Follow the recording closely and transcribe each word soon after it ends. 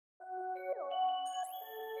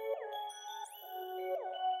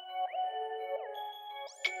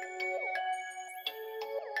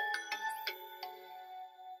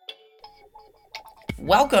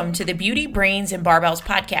Welcome to the Beauty, Brains, and Barbells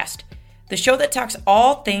podcast, the show that talks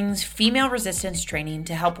all things female resistance training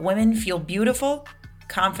to help women feel beautiful,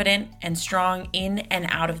 confident, and strong in and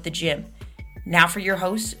out of the gym. Now for your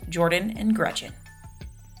hosts, Jordan and Gretchen.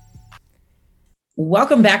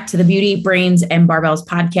 Welcome back to the Beauty, Brains, and Barbells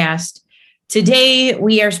podcast. Today,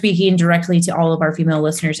 we are speaking directly to all of our female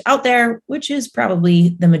listeners out there, which is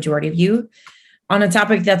probably the majority of you, on a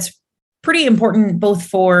topic that's pretty important both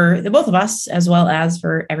for the both of us as well as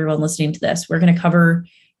for everyone listening to this. We're going to cover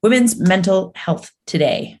women's mental health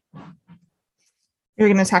today. You're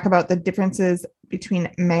going to talk about the differences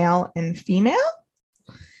between male and female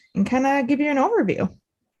and kind of give you an overview.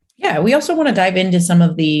 Yeah, we also want to dive into some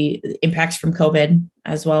of the impacts from COVID,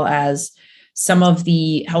 as well as some of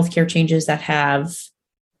the healthcare changes that have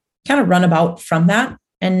kind of run about from that.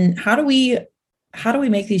 And how do we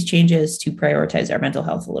make these changes to prioritize our mental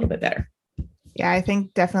health a little bit better? Yeah, I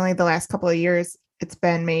think definitely the last couple of years, it's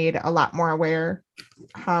been made a lot more aware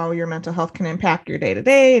how your mental health can impact your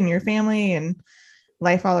day-to-day and your family and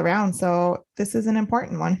life all around. So this is an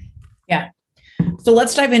important one. Yeah. So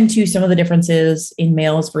let's dive into some of the differences in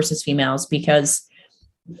males versus females, because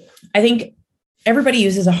I think everybody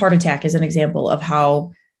uses a heart attack as an example of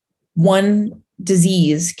how one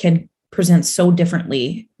disease can present so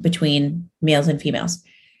differently between males and females.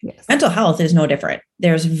 Yes. Mental health is no different.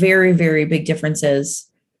 There's very, very big differences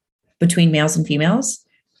between males and females.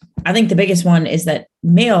 I think the biggest one is that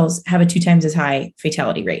males have a 2 times as high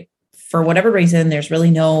fatality rate. For whatever reason, there's really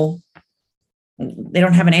they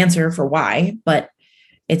don't have an answer for why, but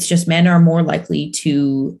it's just men are more likely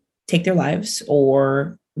to take their lives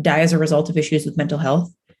or die as a result of issues with mental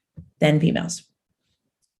health than females.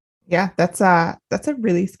 Yeah, that's a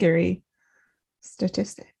really scary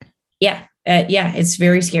statistic. Yeah, it's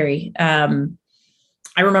very scary. I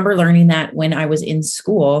remember learning that when I was in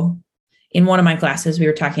school. In one of my classes, we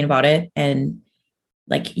were talking about it, and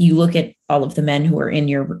like you look at all of the men who are in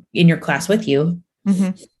your class with you,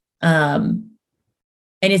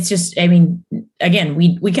 and it's just, I mean, again,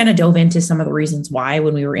 we kind of dove into some of the reasons why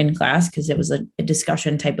when we were in class, because it was a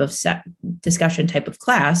discussion type of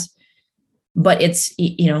class. But it's,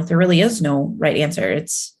 there really is no right answer.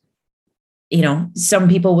 It's, some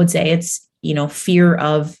people would say it's, fear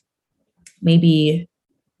of maybe,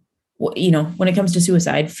 when it comes to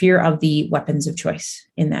suicide, fear of the weapons of choice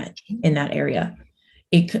in that area.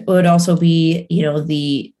 It would also be,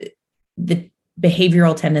 the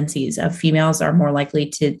behavioral tendencies of females are more likely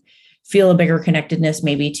to feel a bigger connectedness,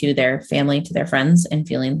 maybe to their family, to their friends, and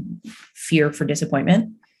feeling fear for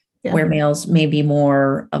disappointment. Yeah. Where males may be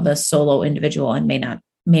more of a solo individual and may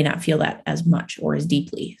not feel that as much or as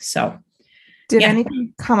deeply. So did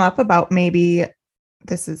anything come up about, maybe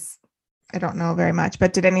this is, I don't know very much,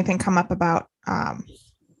 but did anything come up about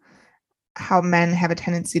how men have a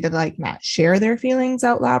tendency to not share their feelings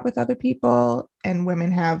out loud with other people, and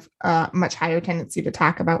women have a much higher tendency to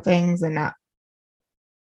talk about things and not?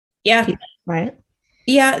 Yeah. Right.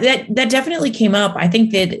 Yeah, that definitely came up. I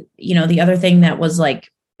think that, the other thing that was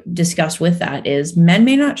discussed with that is men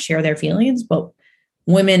may not share their feelings, but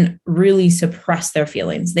women really suppress their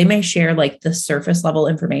feelings. They may share the surface level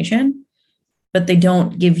information, but they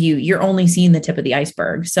don't give you're only seeing the tip of the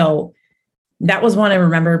iceberg. So that was one I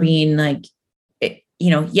remember being that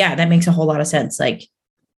makes a whole lot of sense.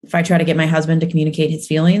 If I try to get my husband to communicate his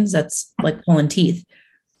feelings, that's like pulling teeth.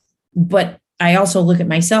 But I also look at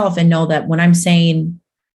myself and know that when I'm saying,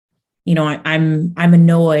 I'm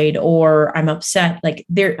annoyed or I'm upset,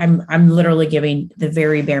 I'm literally giving the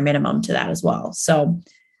very bare minimum to that as well. So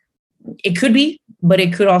it could be, but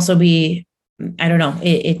it could also be, I don't know.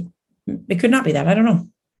 It could not be that. I don't know.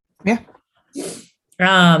 Yeah.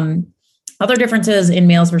 Other differences in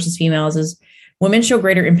males versus females is women show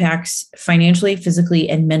greater impacts financially, physically,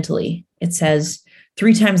 and mentally. It says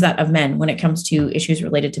 3 times that of men when it comes to issues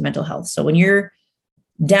related to mental health. So when you're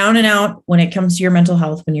down and out, when it comes to your mental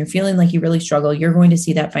health, when you're feeling like you really struggle, you're going to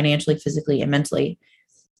see that financially, physically, and mentally.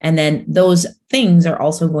 And then those things are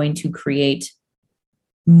also going to create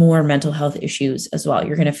more mental health issues as well.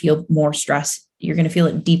 You're going to feel more stress. You're going to feel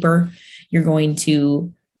it deeper. You're going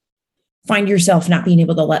to find yourself not being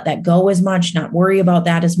able to let that go as much, not worry about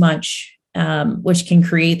that as much, which can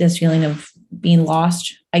create this feeling of being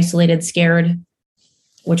lost, isolated, scared,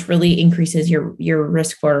 which really increases your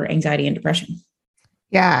risk for anxiety and depression.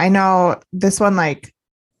 Yeah, I know this one, I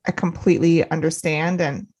completely understand.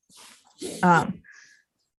 And I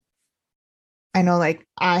know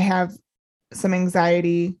I have some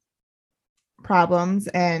anxiety problems,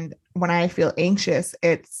 and when I feel anxious,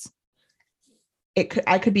 I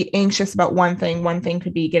could be anxious about one thing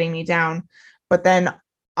could be getting me down, but then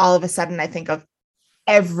all of a sudden I think of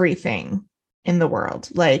everything in the world.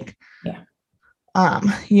 Like, Yeah.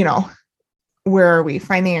 you know, where are we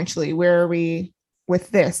financially? Where are we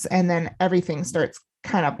with this? And then everything starts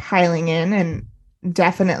kind of piling in. And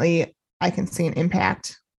definitely I can see an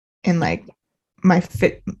impact in like my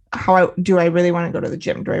fit. Do I really want to go to the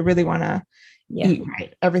gym? Do I really want to eat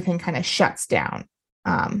right? Everything kind of shuts down.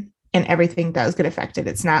 And everything does get affected.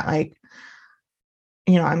 It's not like,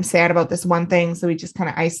 you know, I'm sad about this one thing, so we just kind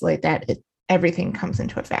of isolate that. Everything comes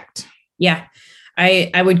into effect. Yeah,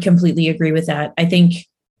 I would completely agree with that. I think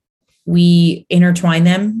we intertwine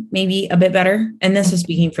them maybe a bit better. And this is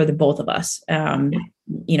speaking for the both of us.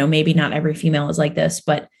 You know, maybe not every female is like this,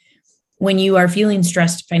 but when you are feeling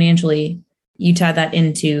stressed financially, you tie that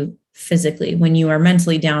into physically. When you are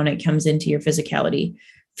mentally down, it comes into your physicality.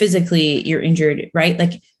 Physically, you're injured, right?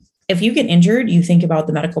 Like if you get injured, you think about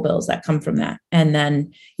the medical bills that come from that. And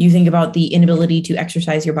then you think about the inability to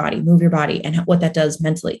exercise your body, move your body, and what that does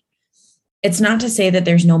mentally. It's not to say that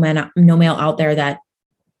there's no male out there that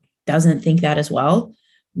doesn't think that as well.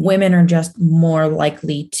 Women are just more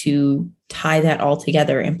likely to tie that all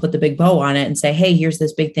together and put the big bow on it and say, hey, here's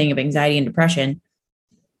this big thing of anxiety and depression.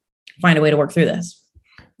 Find a way to work through this.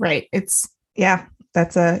 Right.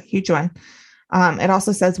 That's a huge one. It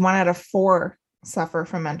also says 1 out of 4 suffer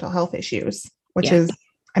from mental health issues, which is,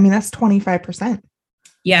 I mean, that's 25%.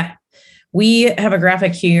 Yeah. We have a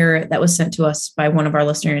graphic here that was sent to us by one of our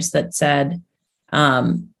listeners that said,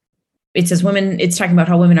 it says it's talking about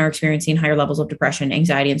how women are experiencing higher levels of depression,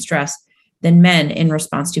 anxiety, and stress than men in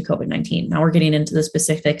response to COVID-19. Now we're getting into the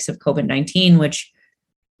specifics of COVID-19, which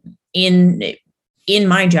in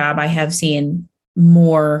my job, I have seen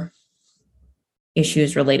more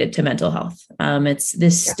issues related to mental health.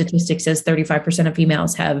 Statistic says 35% of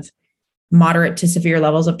females have moderate to severe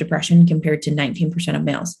levels of depression compared to 19% of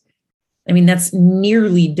males. I mean, that's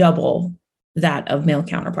nearly double that of male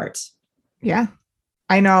counterparts. Yeah.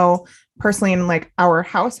 I know personally in like our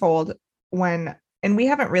household and we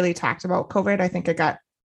haven't really talked about COVID. I think a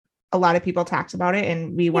lot of people talked about it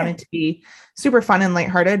and we wanted to be super fun and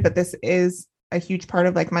lighthearted, but this is a huge part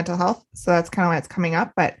of like mental health. So that's kind of why it's coming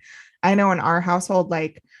up. But I know in our household,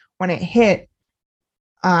 like when it hit,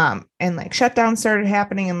 and like shutdowns started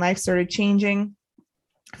happening and life started changing,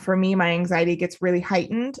 for me, my anxiety gets really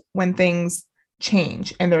heightened when things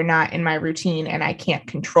change and they're not in my routine and I can't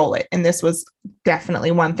control it. And this was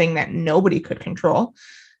definitely one thing that nobody could control.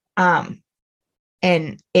 And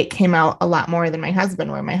it came out a lot more than my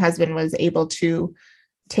husband, where my husband was able to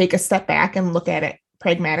take a step back and look at it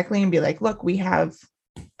pragmatically and be like, look, we have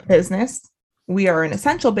business. We are an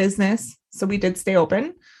essential business. So we did stay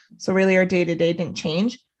open. So really our day-to-day didn't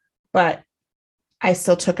change, but I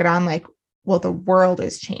still took it on like, well, the world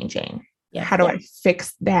is changing. Yeah. How do I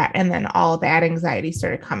fix that? And then all that anxiety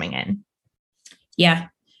started coming in. Yeah.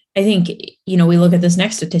 I think, we look at this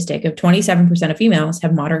next statistic of 27% of females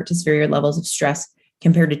have moderate to severe levels of stress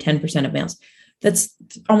compared to 10% of males. That's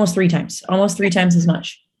almost three times as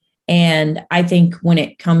much. And I think when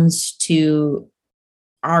it comes to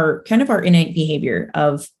our innate behavior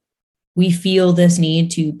of, we feel this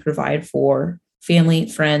need to provide for family,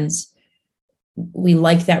 friends, we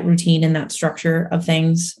like that routine and that structure of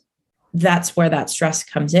things. That's where that stress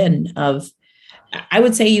comes in I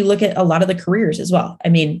would say you look at a lot of the careers as well. I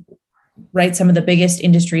mean, right. Some of the biggest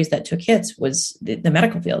industries that took hits was the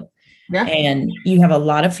medical field. Yeah. And you have a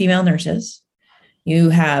lot of female nurses. You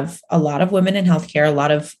have a lot of women in healthcare, a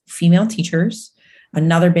lot of female teachers,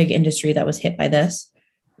 another big industry that was hit by this.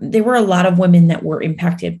 There were a lot of women that were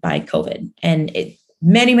impacted by COVID and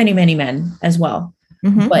many, many, many men as well.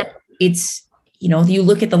 Mm-hmm. But it's, you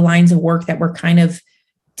look at the lines of work that were kind of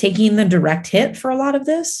taking the direct hit for a lot of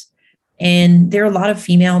this. And there are a lot of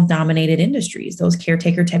female dominated industries, those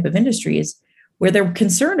caretaker type of industries, where they're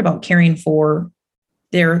concerned about caring for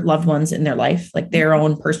their loved ones in their life, like their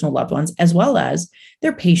own personal loved ones, as well as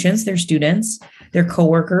their patients, their students, their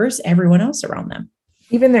coworkers, everyone else around them.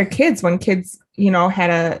 Even their kids, when kids, had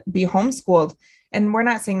to be homeschooled. And we're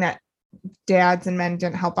not saying that dads and men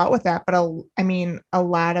didn't help out with that, but a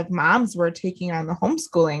lot of moms were taking on the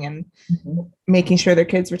homeschooling and making sure their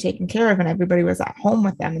kids were taken care of and everybody was at home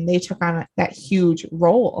with them, and they took on that huge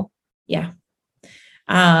role. Yeah.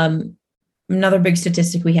 Another big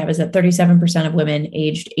statistic we have is that 37% of women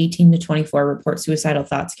aged 18 to 24 report suicidal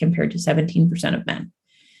thoughts compared to 17% of men.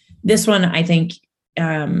 This one, I think,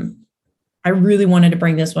 I really wanted to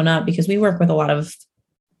bring this one up because we work with a lot of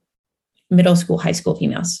middle school, high school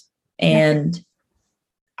females. And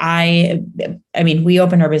we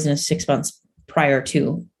opened our business 6 months prior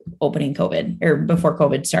to opening COVID or before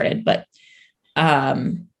COVID started. But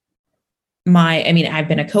I've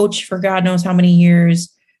been a coach for God knows how many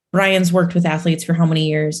years. Brian's worked with athletes for how many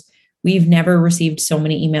years. We've never received so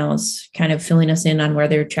many emails kind of filling us in on where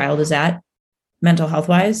their child is at mental health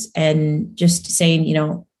wise, and just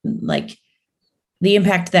saying, like the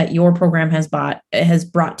impact that your program has brought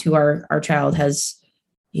to our child has,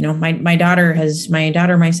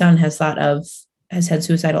 my son has had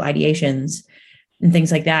suicidal ideations and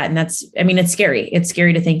things like that. And it's scary. It's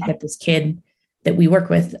scary to think that this kid that we work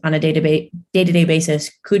with on a day-to-day basis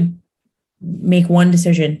could make one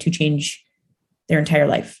decision to change their entire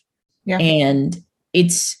life. Yeah. And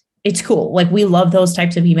it's cool. Like, we love those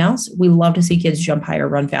types of emails. We love to see kids jump higher,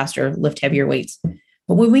 run faster, lift heavier weights.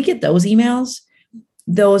 But when we get those emails,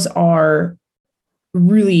 those are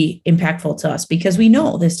really impactful to us, because we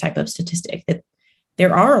know this type of statistic, that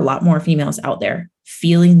there are a lot more females out there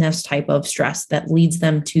feeling this type of stress that leads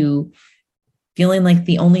them to feeling like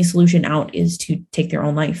the only solution out is to take their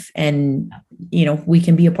own life. And, we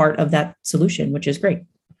can be a part of that solution, which is great.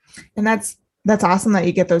 And that's awesome that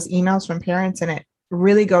you get those emails from parents. And it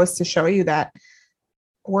really goes to show you that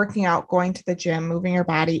working out, going to the gym, moving your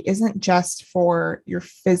body isn't just for your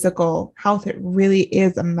physical health. It really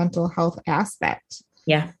is a mental health aspect.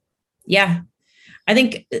 Yeah. Yeah. I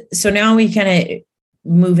think so. Now we kind of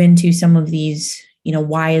move into some of these,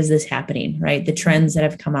 why is this happening, right? The trends that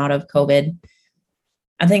have come out of COVID.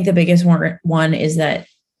 I think the biggest one is that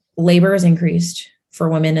labor has increased for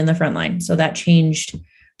women in the front line. So that changed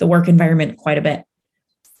the work environment quite a bit.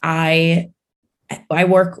 I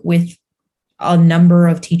work with a number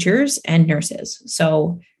of teachers and nurses.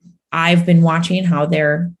 So I've been watching how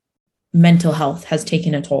their mental health has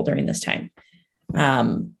taken a toll during this time.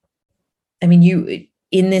 In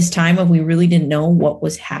this time of, we really didn't know what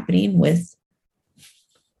was happening with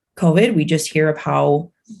COVID. We just hear of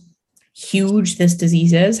how huge this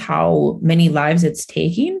disease is, how many lives it's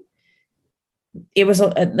taking. It was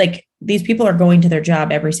like, these people are going to their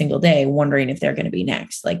job every single day wondering if they're going to be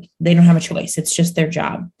next. Like, they don't have a choice. It's just their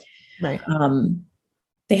job. Right.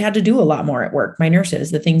 They had to do a lot more at work. My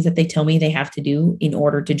nurses, the things that they tell me they have to do in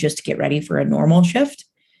order to just get ready for a normal shift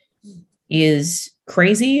is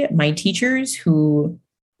crazy. My teachers you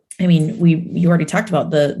already talked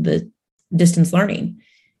about the distance learning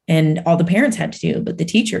and all the parents had to do, but the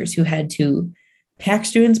teachers who had to pack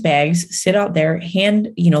students' bags, sit out there,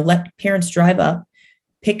 let parents drive up,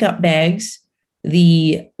 pick up bags,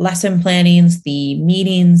 the lesson plannings, the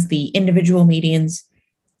meetings, the individual meetings.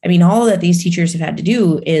 All that these teachers have had to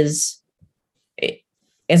do is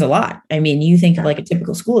a lot. You think of like a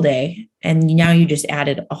typical school day, and now you just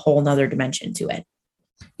added a whole nother dimension to it.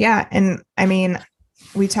 Yeah. And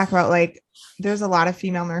we talk about, like, there's a lot of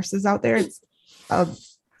female nurses out there. It's a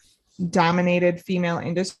dominated female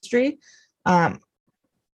industry.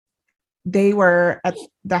 They were at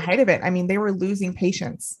the height of it. They were losing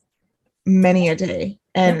patients many a day,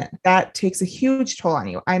 and that takes a huge toll on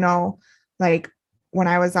you. I know, like, when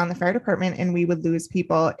I was on the fire department and we would lose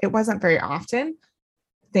people, it wasn't very often,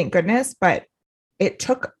 thank goodness, but it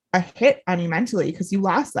took a hit on you mentally because you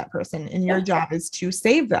lost that person and your job is to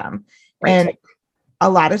save them. Right. And a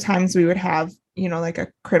lot of times we would have, like a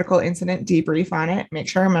critical incident debrief on it, make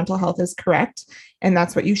sure our mental health is correct. And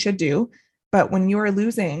that's what you should do. But when you are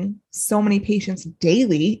losing so many patients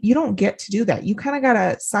daily, you don't get to do that. You kind of got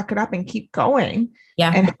to suck it up and keep going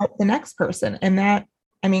and help the next person. And that,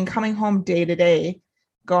 coming home day to day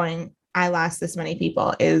going, I lost this many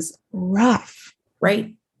people is rough.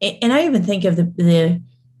 Right. And I even think of the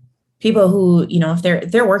people who,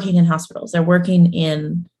 if they're working in hospitals, they're working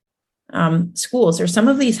in schools, or some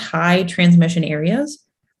of these high transmission areas.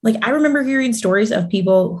 Like, I remember hearing stories of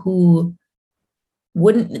people who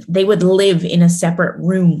they would live in a separate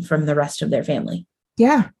room from the rest of their family.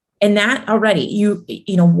 Yeah. And that already,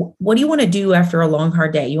 what do you want to do after a long,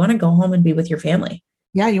 hard day? You want to go home and be with your family.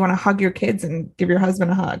 Yeah. You want to hug your kids and give your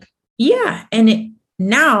husband a hug. Yeah. And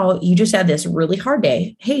now you just had this really hard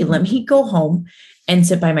day. Hey, let me go home and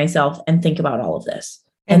sit by myself and think about all of this,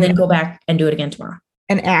 and then go back and do it again tomorrow.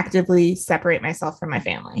 And actively separate myself from my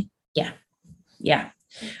family. Yeah. Yeah.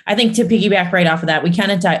 I think to piggyback right off of that, we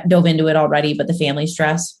kind of dove into it already, but the family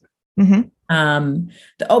stress, the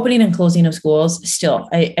opening and closing of schools still,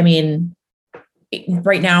 right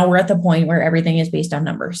now we're at the point where everything is based on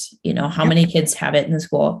numbers, how many kids have it in the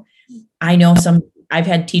school. I know I've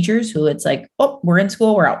had teachers who it's like, oh, we're in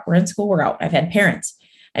school, we're out. We're in school, we're out. I've had parents,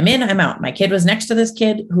 I'm in, I'm out. My kid was next to this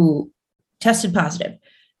kid who tested positive.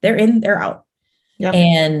 They're in, they're out. Yep.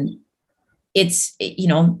 And it's,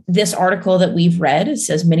 this article that we've read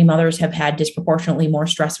says many mothers have had disproportionately more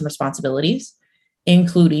stress and responsibilities,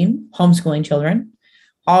 including homeschooling children,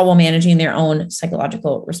 all while managing their own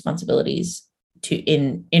psychological responsibilities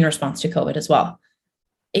in response to COVID as well.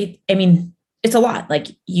 It's a lot. Like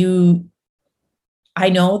I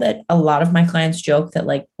know that a lot of my clients joke that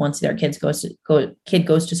like once their kid goes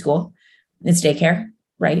to school, it's daycare,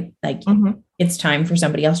 right? Like it's time for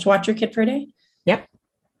somebody else to watch your kid for a day. Yep.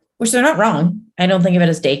 Which they're not wrong. I don't think of it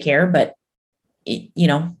as daycare, but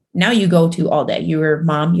now you go to all day. You're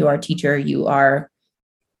mom, you are teacher, you are,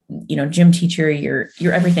 gym teacher, you're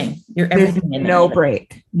everything. You're everything. There's no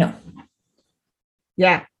break. No.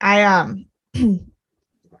 Yeah. I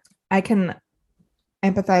can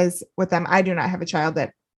empathize with them. I do not have a child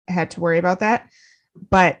that had to worry about that.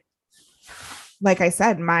 But like I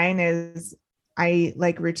said, mine is, I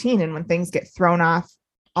like routine. And when things get thrown off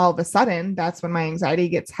all of a sudden, that's when my anxiety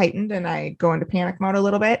gets heightened and I go into panic mode a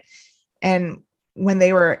little bit. And when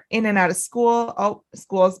they were in and out of school, oh,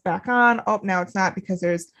 school's back on. Oh, now it's not, because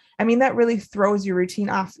that really throws your routine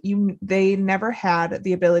off. They never had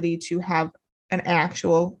the ability to have an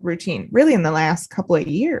actual routine really in the last couple of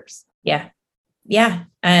years. Yeah. Yeah.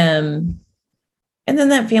 And then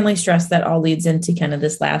that family stress that all leads into kind of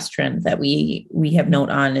this last trend that we have note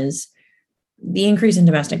on is the increase in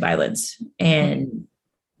domestic violence. And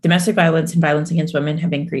domestic violence and violence against women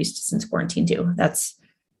have increased since quarantine too. That's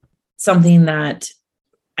something that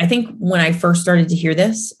I think when I first started to hear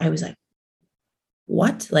this, I was like,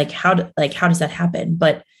 what? Like, how does that happen?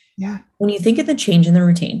 But yeah, when you think of the change in the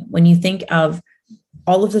routine, when you think of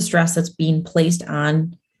all of the stress that's being placed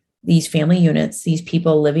on these family units, these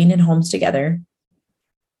people living in homes together,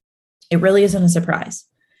 it really isn't a surprise.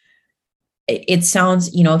 It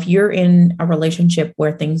sounds, if you're in a relationship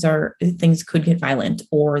where things could get violent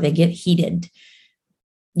or they get heated,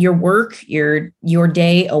 your work, your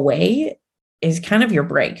day away is kind of your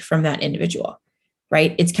break from that individual,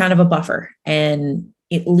 right? It's kind of a buffer and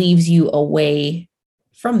it leaves you away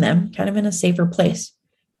from them, kind of in a safer place.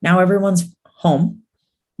 Now everyone's home,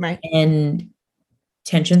 right? And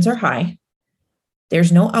tensions are high.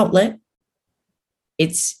 There's no outlet.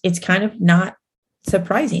 It's kind of not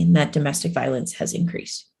surprising that domestic violence has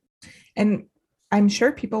increased. And I'm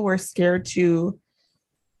sure people were scared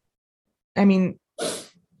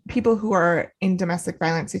people who are in domestic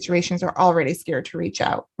violence situations are already scared to reach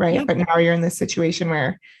out, right? Yeah. But now you're in this situation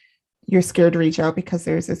where you're scared to reach out because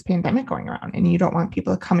there's this pandemic going around and you don't want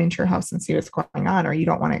people to come into your house and see what's going on, or you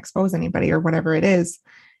don't want to expose anybody or whatever it is.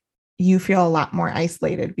 You feel a lot more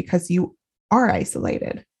isolated because you are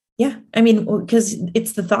isolated. Yeah. Because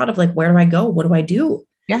it's the thought of like, where do I go? What do I do?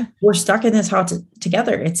 Yeah. We're stuck in this house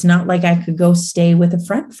together. It's not like I could go stay with a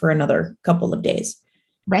friend for another couple of days.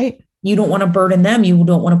 Right. You don't want to burden them. You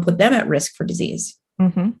don't want to put them at risk for disease.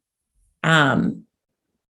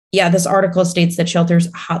 This article states that shelters,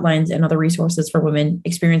 hotlines, and other resources for women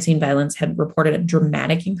experiencing violence had reported a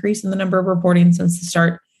dramatic increase in the number of reporting since the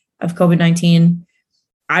start of COVID-19.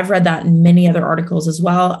 I've read that in many other articles as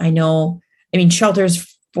well.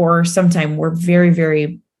 Shelters for some time were very,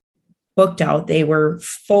 very booked out. They were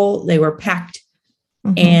full, they were packed,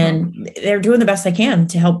 and they're doing the best they can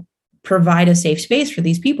to help provide a safe space for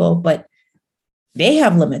these people, but they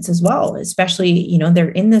have limits as well, especially, they're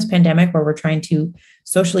in this pandemic where we're trying to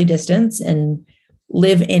socially distance and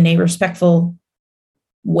live in a respectful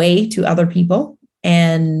way to other people.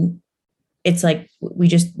 And it's like, they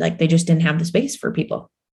just didn't have the space for people.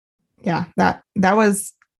 Yeah, that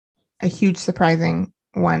was a huge surprising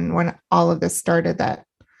one when all of this started, that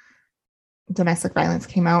domestic violence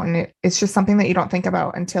came out, and it's just something that you don't think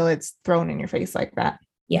about until it's thrown in your face like that.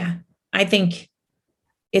 Yeah. I think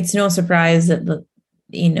it's no surprise that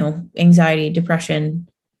anxiety, depression,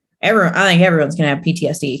 I think everyone's going to have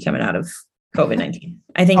PTSD coming out of COVID-19.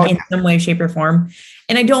 I think in some way, shape, or form.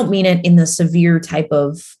 And I don't mean it in the severe type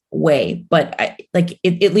of way, but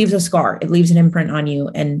it leaves a scar. It leaves an imprint on you.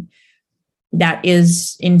 And that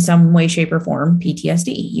is in some way, shape, or form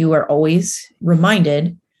PTSD. You are always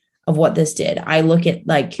reminded of what this did. I look at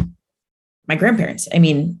like my grandparents.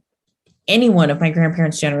 Any one of my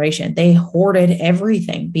grandparents' generation, they hoarded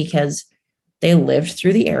everything because they lived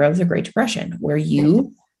through the era of the Great Depression, where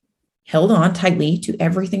you held on tightly to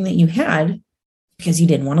everything that you had because you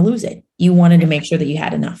didn't want to lose it. You wanted to make sure that you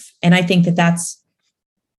had enough. And I think that that's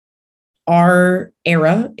our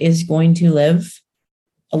era is going to live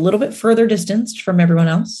a little bit further distanced from everyone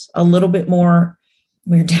else, a little bit more.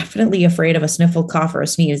 We're definitely afraid of a sniffle, cough, or a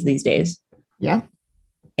sneeze these days. Yeah.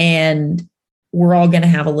 And we're all going to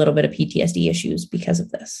have a little bit of PTSD issues because of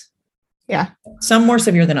this. Yeah. Some more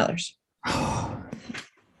severe than others.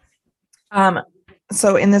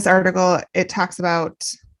 So in this article, it talks about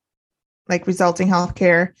like resulting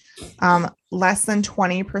healthcare. Less than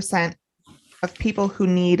 20% of people who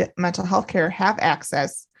need mental health care have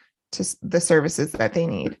access to the services that they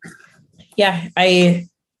need. Yeah, and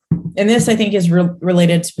this I think is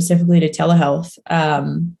related specifically to telehealth.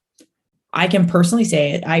 I can personally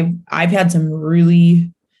say it. I've had some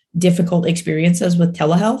really difficult experiences with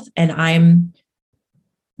telehealth, and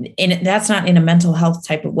that's not in a mental health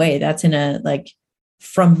type of way. That's in a, like,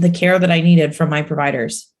 from the care that I needed from my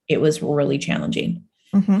providers, it was really challenging.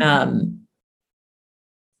 Mm-hmm.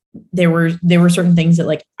 There were certain things that,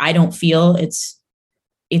 like, I don't feel it's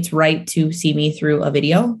right to see me through a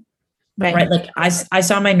video. Right. Like I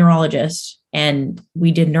saw my neurologist and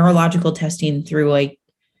we did neurological testing through a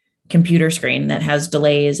computer screen that has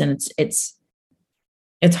delays, and it's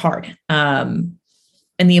hard. And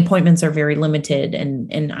the appointments are very limited,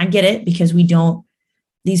 and I get it, because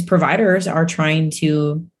these providers are trying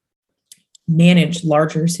to manage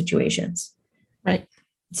larger situations. Right.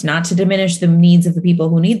 It's not to diminish the needs of the people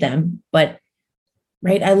who need them, but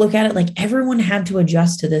right. I look at it like everyone had to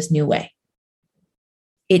adjust to this new way.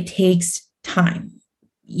 It takes time.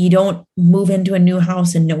 You don't move into a new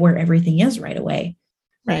house and know where everything is right away.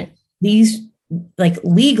 Right. These, like,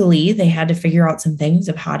 legally, they had to figure out some things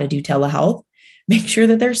of how to do telehealth, make sure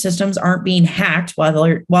that their systems aren't being hacked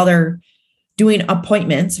while they're doing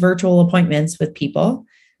appointments, virtual appointments with people.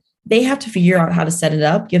 They have to figure out how to set it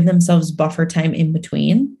up, give themselves buffer time in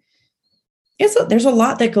between. There's a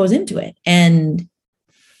lot that goes into it. And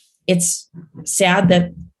it's sad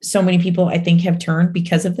that so many people, I think, have turned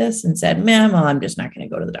because of this and said, well, I'm just not going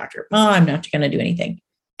to go to the doctor. Oh, I'm not going to do anything,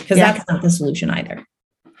 because that's not the solution either.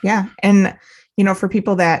 Yeah. And, for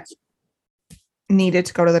people that needed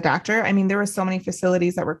to go to the doctor, I mean, there were so many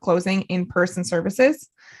facilities that were closing in-person services.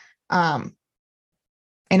 And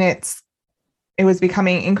it was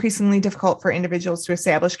becoming increasingly difficult for individuals to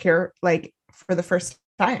establish care, like, for the first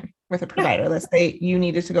time with a provider. Let's say you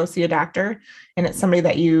needed to go see a doctor and it's somebody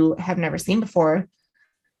that you have never seen before.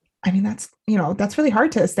 I mean, that's really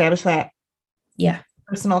hard to establish that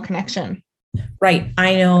personal connection. Right.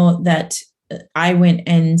 I know that I went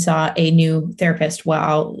and saw a new therapist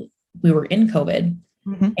while we were in COVID.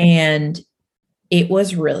 Mm-hmm. And that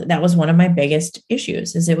was one of my biggest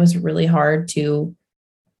issues, is it was really hard to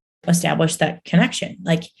establish that connection.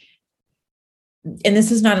 Like, and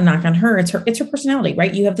this is not a knock on her. It's her personality,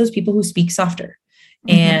 right? You have those people who speak softer,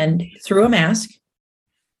 mm-hmm. and through a mask,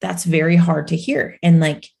 that's very hard to hear. And,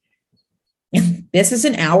 like, this is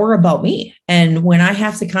an hour about me. And when I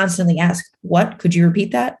have to constantly ask, what, could you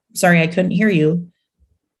repeat that? Sorry, I couldn't hear you.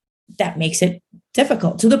 That makes it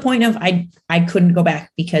difficult, to the point of I couldn't go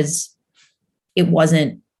back because it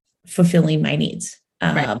wasn't fulfilling my needs.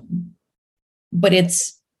 Right. But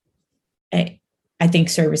I think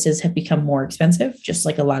services have become more expensive, just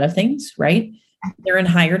like a lot of things, right? They're in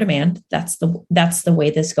higher demand. That's the way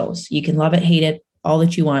this goes. You can love it, hate it, all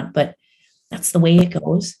that you want, but that's the way it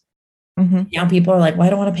goes. Mm-hmm. Now people are like, well, I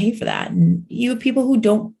don't want to pay for that. And you have people who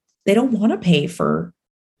don't want to pay for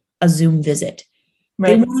a Zoom visit. Right.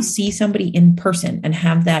 They want to see somebody in person and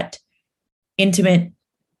have that intimate,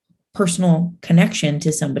 personal connection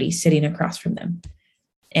to somebody sitting across from them.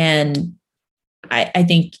 And I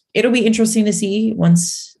think it'll be interesting to see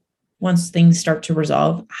once things start to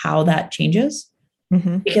resolve how that changes.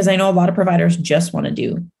 Mm-hmm. Because I know a lot of providers just want to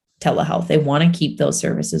do telehealth. They want to keep those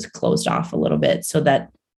services closed off a little bit so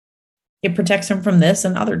that it protects them from this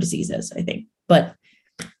and other diseases, I think. But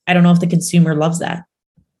I don't know if the consumer loves that.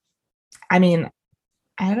 I mean,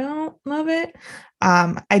 I don't love it.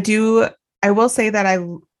 I will say that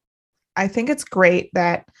I think it's great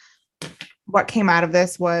that what came out of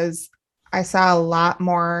this was I saw a lot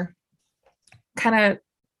more, kind of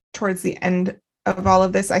towards the end of all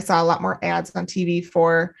of this, I saw a lot more ads on TV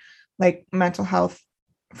for, like, mental health,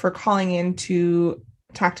 for calling in to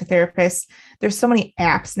talk to therapists. There's so many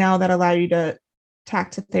apps now that allow you to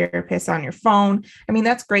talk to therapists on your phone. I mean,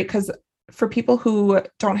 that's great, because for people who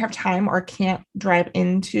don't have time or can't drive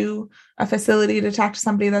into a facility to talk to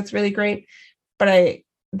somebody, that's really great. But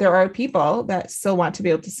there are people that still want to be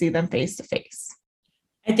able to see them face to face.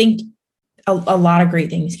 I think a lot of great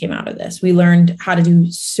things came out of this. We learned how to do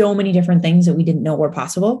so many different things that we didn't know were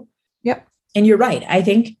possible. Yep. And you're right. I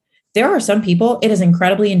think there are some people, it is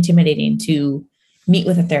incredibly intimidating to meet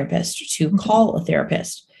with a therapist, to call a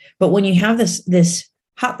therapist. But when you have this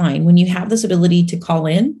hotline, when you have this ability to call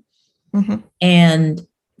in, mm-hmm. and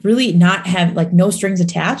really not have, like, no strings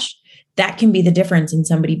attached, that can be the difference in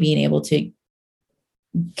somebody being able to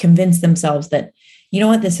convince themselves that, you know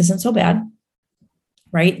what, this isn't so bad,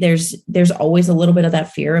 right? There's always a little bit of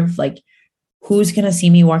that fear of, like, who's going to see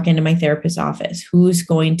me walk into my therapist's office? Who's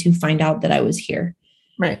going to find out that I was here?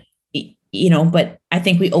 Right. but I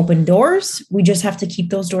think we open doors. We just have to keep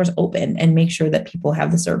those doors open and make sure that people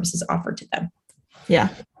have the services offered to them. Yeah.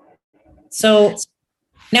 So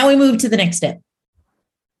now we move to the next step,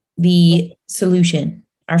 the solution,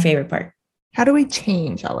 our favorite part. How do we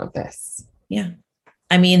change all of this? Yeah.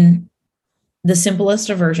 I mean, the simplest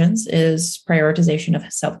of versions is prioritization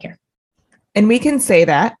of self-care. And we can say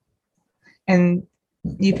that, and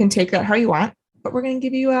you can take that how you want, but we're going to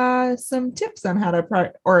give you some tips on how to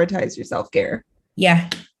prioritize your self-care. Yeah.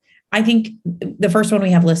 I think the first one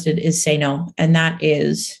we have listed is say no. And that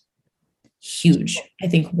is huge. I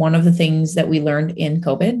think one of the things that we learned in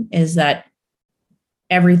COVID is that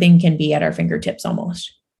everything can be at our fingertips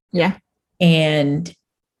almost. Yeah. And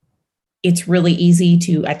it's really easy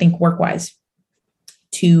to, I think, work-wise,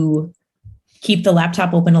 to keep the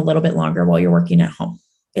laptop open a little bit longer while you're working at home.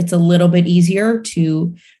 It's a little bit easier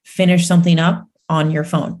to finish something up on your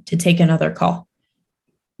phone, to take another call.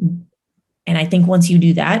 And I think once you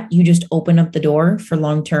do that, you just open up the door for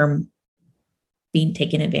long-term being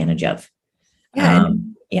taken advantage of. Yeah,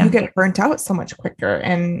 you get burnt out so much quicker,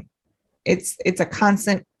 and it's a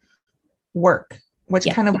constant work, which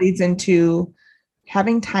kind of leads into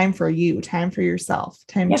having time for you, time for yourself,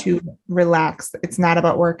 time to relax. It's not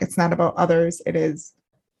about work. It's not about others. It is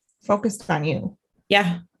focused on you.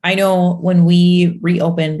 Yeah. I know when we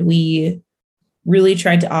reopened, we really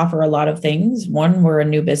tried to offer a lot of things. One, we're a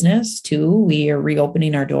new business. Two, we are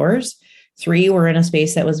reopening our doors. Three, we're in a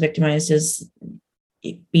space that was victimized as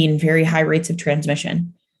being very high rates of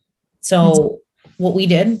transmission. So what we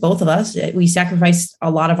did, both of us, we sacrificed a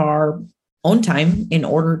lot of our own time in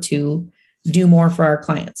order to do more for our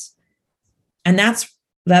clients. And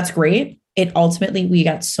that's great. It ultimately, we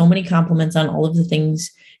got so many compliments on all of the things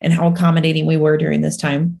and how accommodating we were during this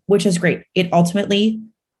time, which is great. It ultimately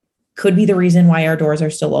could be the reason why our doors are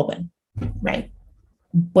still open. Right.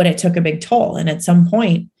 But it took a big toll. And at some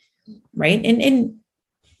point, right. And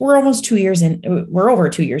we're almost 2 years in, we're over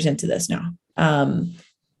 2 years into this now.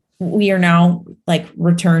 We are now like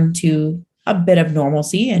returned to a bit of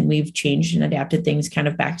normalcy, and we've changed and adapted things kind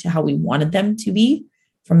of back to how we wanted them to be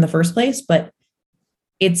from the first place. But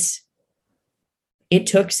it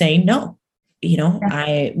took saying no.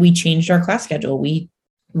 We changed our class schedule. We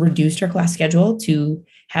reduced our class schedule to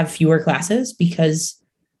have fewer classes because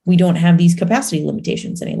we don't have these capacity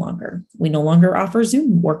limitations any longer. We no longer offer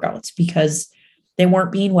Zoom workouts because they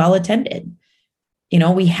weren't being well attended.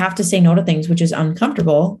 We have to say no to things, which is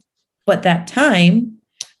uncomfortable, but that time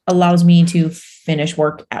allows me to finish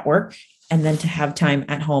work at work and then to have time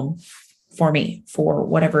at home for me, for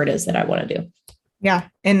whatever it is that I want to do. Yeah.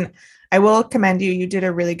 And I will commend you. You did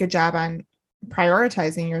a really good job on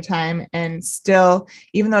prioritizing your time, and still,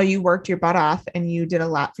 even though you worked your butt off and you did a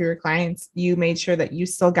lot for your clients, you made sure that you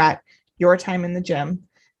still got your time in the gym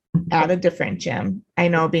at a different gym. I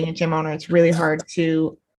know being a gym owner, they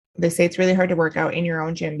say it's really hard to work out in your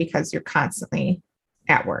own gym because you're constantly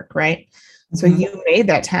at work, right? Mm-hmm. So you made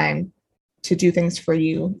that time to do things for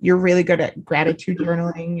you. You're really good at gratitude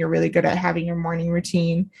journaling. You're really good at having your morning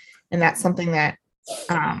routine. And that's something that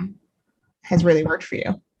has really worked for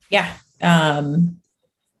you. Yeah. And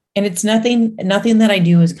it's nothing that I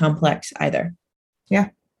do is complex either. Yeah.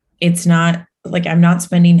 It's not like I'm not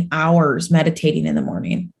spending hours meditating in the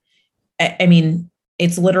morning. I mean,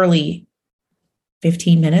 it's literally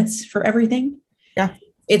 15 minutes for everything. Yeah.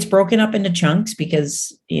 It's broken up into chunks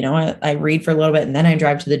because, I read for a little bit and then I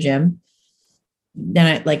drive to the gym. Then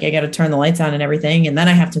I got to turn the lights on and everything. And then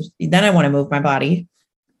I want to move my body.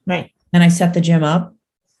 Right. Then I set the gym up.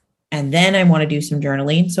 And then I want to do some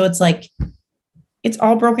journaling. So it's like, it's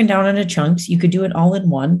all broken down into chunks. You could do it all in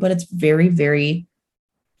one, but it's very, very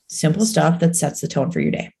simple stuff that sets the tone for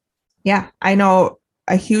your day. Yeah. I know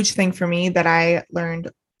a huge thing for me that I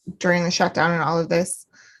learned during the shutdown and all of this.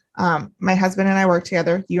 My husband and I work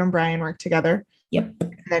together. You and Brian work together. Yep.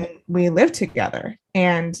 And then we live together.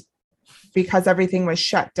 And because everything was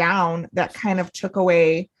shut down, that kind of took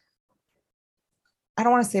away, I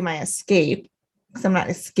don't want to say my escape, because I'm not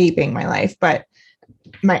escaping my life, but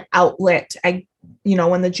my outlet.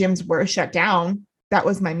 When the gyms were shut down, that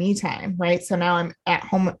was my me time, right? So now I'm at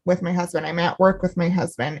home with my husband. I'm at work with my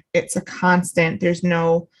husband. It's a constant. There's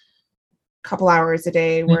no couple hours a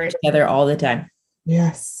day where it's together all the time.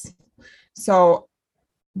 Yes. So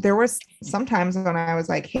there was sometimes when I was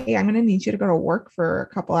like, hey, I'm going to need you to go to work for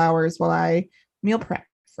a couple hours while I meal prep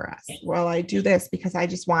for us, while I do this, because I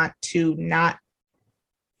just want to not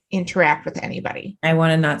interact with anybody. I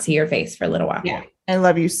want to not see your face for a little while. Yeah. I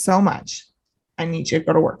love you so much. I need you to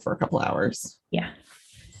go to work for a couple hours. Yeah.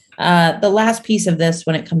 The last piece of this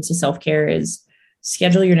when it comes to self-care is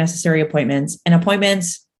schedule your necessary appointments. And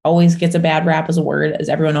appointments always gets a bad rap as a word, as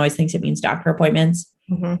everyone always thinks it means doctor appointments.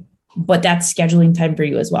 Mm-hmm. But that's scheduling time for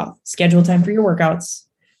you as well. Schedule time for your workouts,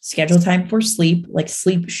 schedule time for sleep. Like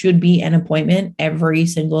sleep should be an appointment every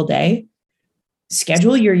single day.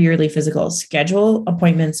 Schedule your yearly physicals, schedule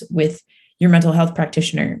appointments with your mental health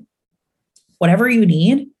practitioner. Whatever you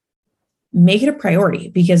need, make it a priority,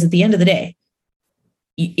 because at the end of the day,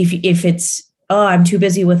 if it's, oh, I'm too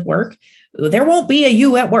busy with work, there won't be a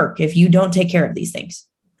you at work if you don't take care of these things.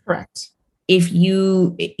 Correct. If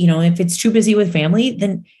if it's too busy with family,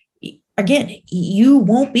 then again, you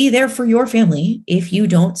won't be there for your family if you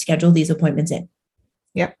don't schedule these appointments in.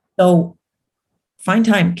 Yep. So find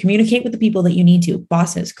time, communicate with the people that you need to,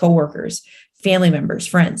 bosses, coworkers, family members,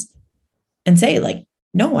 friends, and say like,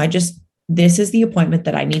 no, this is the appointment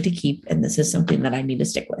that I need to keep. And this is something that I need to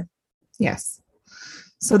stick with. Yes.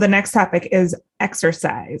 So the next topic is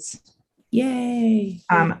exercise. Yay.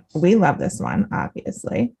 We love this one,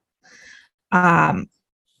 obviously.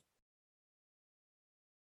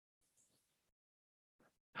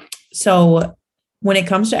 So when it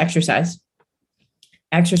comes to exercise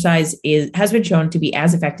has been shown to be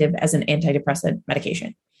as effective as an antidepressant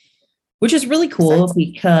medication, which is really cool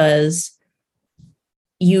because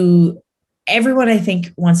everyone I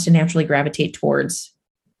think wants to naturally gravitate towards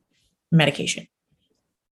medication.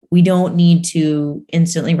 We don't need to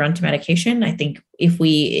instantly run to medication. I think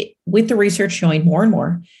with the research showing more and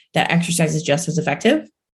more that exercise is just as effective,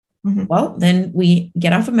 well, then we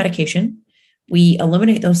get off of medication, we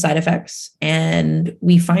eliminate those side effects, and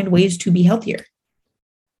we find ways to be healthier.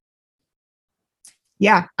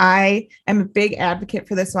 Yeah, I am a big advocate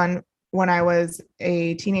for this one. When I was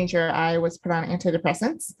a teenager, I was put on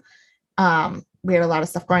antidepressants. We had a lot of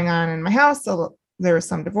stuff going on in my house. So there were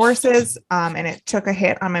some divorces, and it took a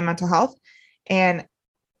hit on my mental health. And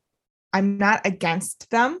I'm not against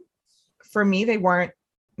them. For me, they weren't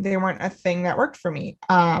a thing that worked for me.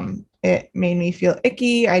 It made me feel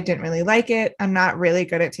icky. I didn't really like it. I'm not really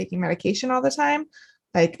good at taking medication all the time,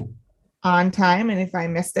 like on time. And if I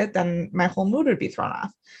missed it, then my whole mood would be thrown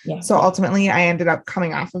off. Yeah. So ultimately I ended up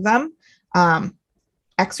coming off of them.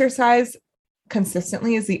 Exercise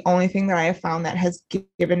consistently is the only thing that I have found that has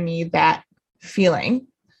given me that feeling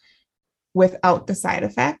without the side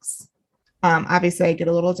effects. Obviously I get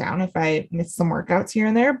a little down if I miss some workouts here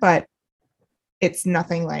and there, but it's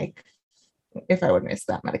nothing like if I would miss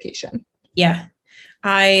that medication. Yeah.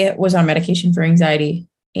 I was on medication for anxiety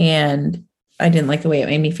and I didn't like the way it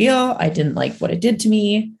made me feel. I didn't like what it did to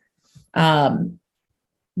me. The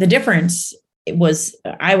difference was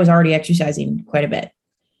I was already exercising quite a bit.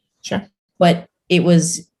 Sure. But it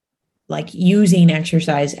was like using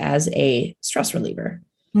exercise as a stress reliever,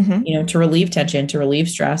 to relieve tension, to relieve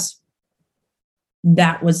stress.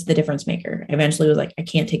 That was the difference maker. I eventually was like, I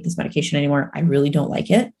can't take this medication anymore. I really don't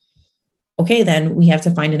like it. Okay, then we have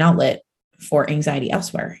to find an outlet for anxiety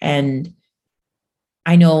elsewhere. And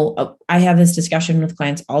I know I have this discussion with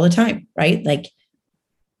clients all the time, right? Like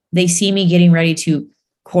they see me getting ready to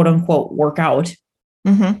quote unquote work out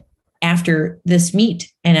after this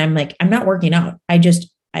meet. And I'm like, I'm not working out.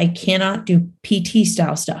 I cannot do PT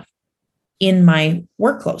style stuff in my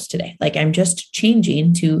work clothes today. Like I'm just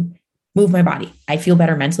changing to move my body. I feel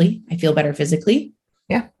better mentally. I feel better physically.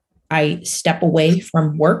 Yeah. I step away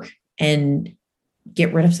from work and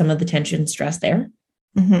get rid of some of the tension, stress there,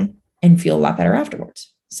 and feel a lot better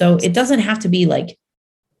afterwards. So it doesn't have to be like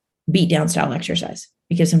beat down style exercise,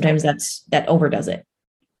 because sometimes that overdoes it.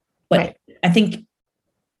 But I think,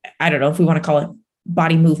 I don't know if we want to call it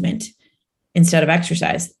body movement instead of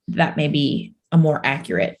exercise, that may be a more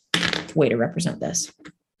accurate way to represent this.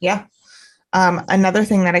 Yeah. Another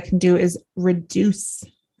thing that I can do is reduce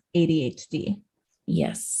ADHD.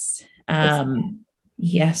 Yes.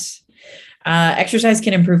 Yes. Exercise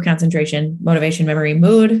can improve concentration, motivation, memory,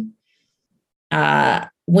 mood.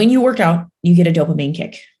 When you work out, you get a dopamine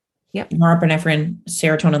kick. Yep. Norepinephrine,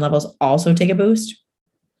 serotonin levels also take a boost.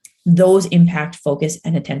 Those impact focus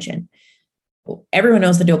and attention. Everyone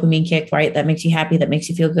knows the dopamine kick, right? That makes you happy. That makes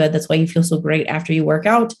you feel good. That's why you feel so great after you work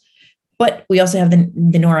out. But we also have the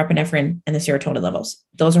norepinephrine and the serotonin levels.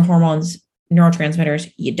 Those are hormones,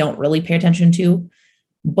 neurotransmitters you don't really pay attention to.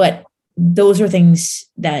 But those are things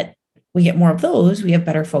that we get more of those. We have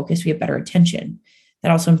better focus. We have better attention.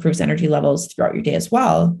 That also improves energy levels throughout your day as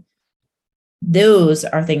well. Those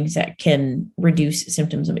are things that can reduce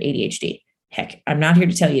symptoms of ADHD. Heck, I'm not here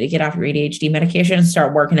to tell you to get off your ADHD medication and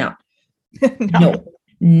start working out.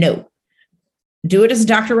 No. Do it as a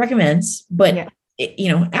doctor recommends, but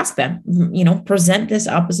ask them, present this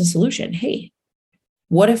up as a solution. Hey,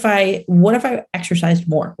 what if I exercised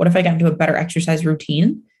more? What if I got into a better exercise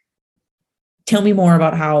routine? tell me more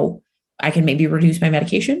about how I can maybe reduce my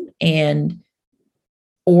medication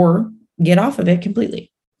or get off of it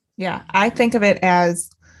completely. Yeah. I think of it as,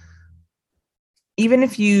 even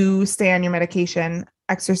if you stay on your medication,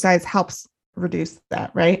 exercise helps reduce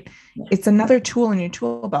that, right? Yeah. It's another tool in your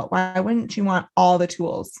tool belt. Why wouldn't you want all the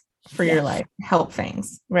tools for your life, help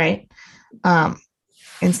things, right?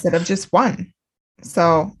 Instead of just one.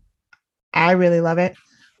 So I really love it.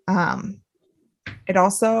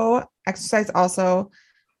 Exercise also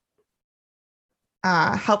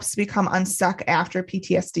helps become unstuck after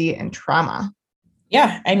PTSD and trauma.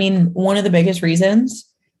 Yeah. I mean, one of the biggest reasons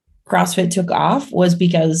CrossFit took off was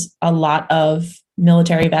because a lot of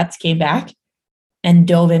military vets came back and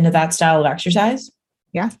dove into that style of exercise.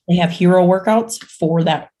 Yeah. They have hero workouts for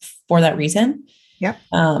that reason. Yep.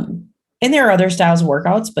 And there are other styles of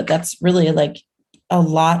workouts, but that's really like a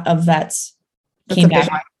lot of vets came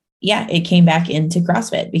back. Yeah, it came back into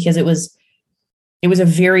CrossFit because it was a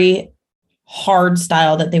very hard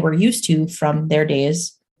style that they were used to from their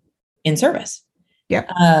days in service. Yeah.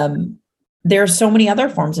 There are so many other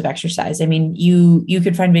forms of exercise. I mean, you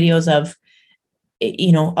could find videos of,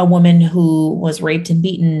 a woman who was raped and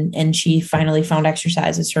beaten, and she finally found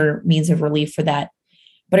exercise as her means of relief for that.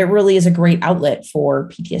 But it really is a great outlet for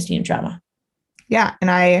PTSD and trauma. Yeah.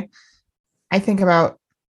 And I think about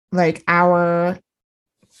like our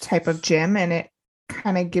type of gym, and it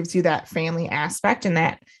kind of gives you that family aspect and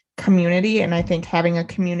that community. And I think having a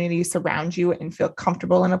community surround you and feel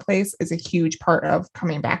comfortable in a place is a huge part of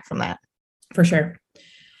coming back from that. For sure.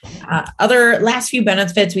 Other last few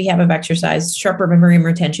benefits we have of exercise: sharper memory and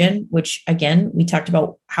retention, which again, we talked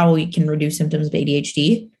about how we can reduce symptoms of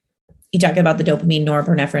ADHD. You talk about the dopamine,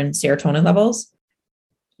 norepinephrine, serotonin levels.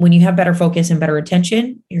 When you have better focus and better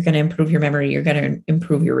attention, you're going to improve your memory. You're going to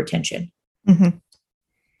improve your retention.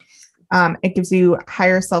 Mm-hmm. It gives you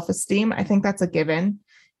higher self-esteem. I think that's a given.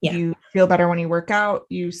 Yeah. You feel better when you work out.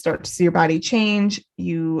 You start to see your body change.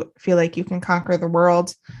 You feel like you can conquer the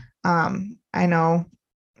world. I know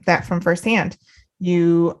that from firsthand.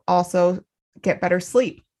 You also get better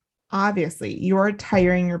sleep. Obviously, you are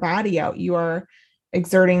tiring your body out. You are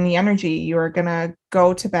exerting the energy. You are going to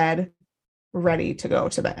go to bed ready to go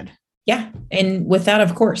to bed. Yeah. And with that,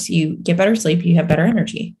 of course, you get better sleep. You have better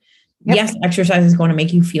energy. Yep. Yes, exercise is going to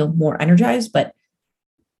make you feel more energized, but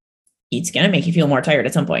it's going to make you feel more tired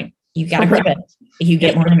at some point. You got to go to bed. You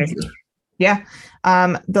get more energy. Yeah.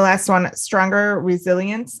 The last one, stronger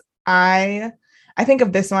resilience. I think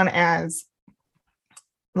of this one as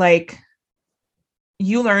like,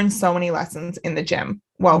 you learn so many lessons in the gym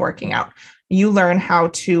while working out. You learn how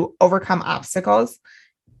to overcome obstacles.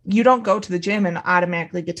 You don't go to the gym and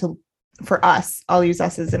automatically get to, for us, I'll use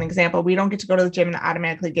us as an example. We don't get to go to the gym and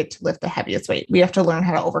automatically get to lift the heaviest weight. We have to learn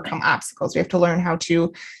how to overcome obstacles. We have to learn how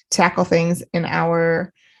to tackle things in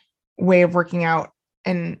our way of working out.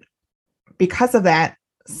 And because of that,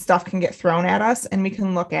 stuff can get thrown at us and we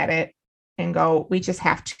can look at it and go, we just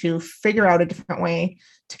have to figure out a different way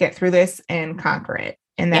to get through this and conquer it.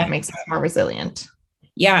 And that makes us more resilient.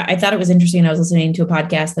 Yeah. I thought it was interesting. I was listening to a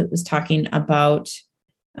podcast that was talking about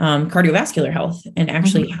cardiovascular health and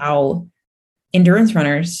actually how endurance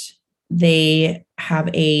runners, they have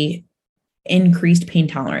a increased pain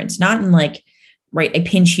tolerance, not in like, right, I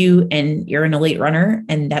pinch you and you're an elite runner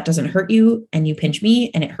and that doesn't hurt you, and you pinch me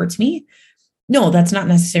and it hurts me. No, that's not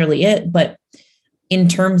necessarily it. But in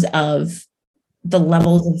terms of the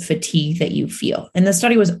levels of fatigue that you feel. And the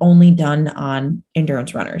study was only done on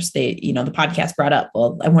endurance runners. They, the podcast brought up,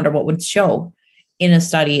 well, I wonder what would show in a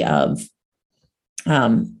study of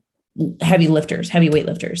heavy weight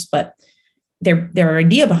lifters. But their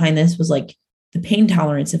idea behind this was like the pain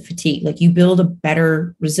tolerance of fatigue. Like you build a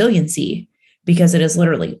better resiliency because it is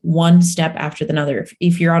literally one step after another.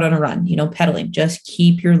 If you're out on a run, pedaling, just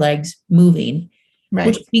keep your legs moving, right,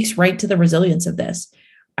 which speaks right to the resilience of this.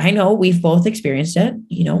 I know we've both experienced it,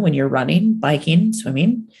 when you're running, biking,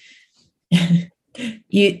 swimming,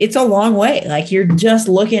 it's a long way. Like you're just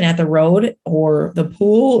looking at the road or the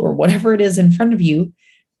pool or whatever it is in front of you,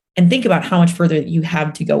 and think about how much further you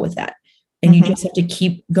have to go with that. And you just have to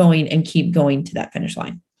keep going to that finish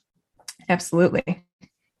line. Absolutely.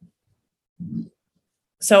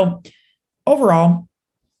 So overall,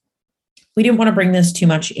 we didn't want to bring this too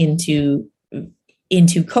much into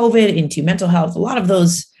COVID, into mental health, a lot of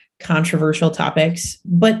those controversial topics,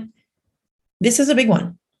 but this is a big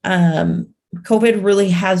one. COVID really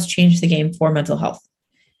has changed the game for mental health.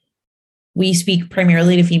 We speak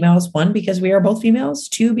primarily to females, one, because we are both females,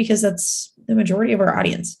 two, because that's the majority of our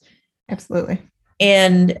audience. Absolutely.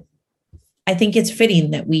 And I think it's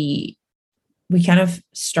fitting that we kind of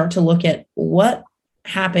start to look at what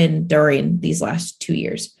happened during these last 2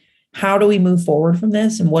 years? How do we move forward from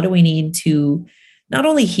this? And what do we need to not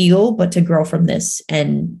only heal, but to grow from this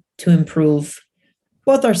and to improve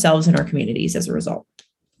both ourselves and our communities as a result?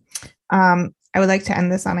 I would like to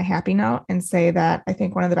end this on a happy note and say that I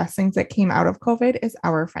think one of the best things that came out of COVID is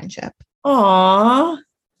our friendship. Aw.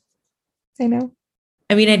 Say no.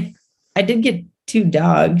 I mean, I did get 2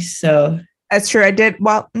 dogs, so. That's true. I did.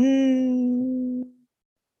 Well,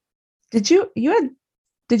 did you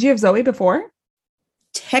have Zoe before?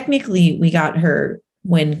 Technically, we got her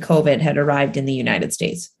when COVID had arrived in the United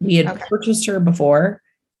States. We had purchased her before.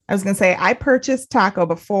 I was going to say, I purchased Taco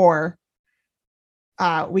before.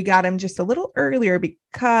 We got him just a little earlier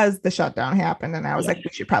because the shutdown happened. And I was like, we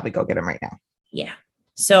should probably go get him right now. Yeah.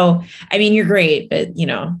 So, I mean, you're great, but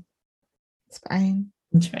it's fine.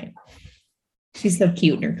 It's fine. She's so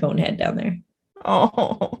cute in her cone head down there.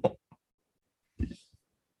 Oh.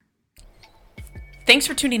 Thanks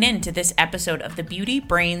for tuning in to this episode of the Beauty,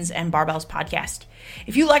 Brains, and Barbells podcast.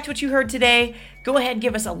 If you liked what you heard today, go ahead and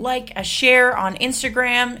give us a like, a share on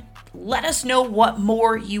Instagram. Let us know what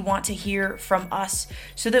more you want to hear from us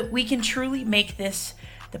so that we can truly make this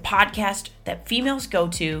the podcast that females go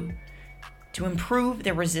to improve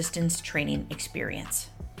their resistance training experience.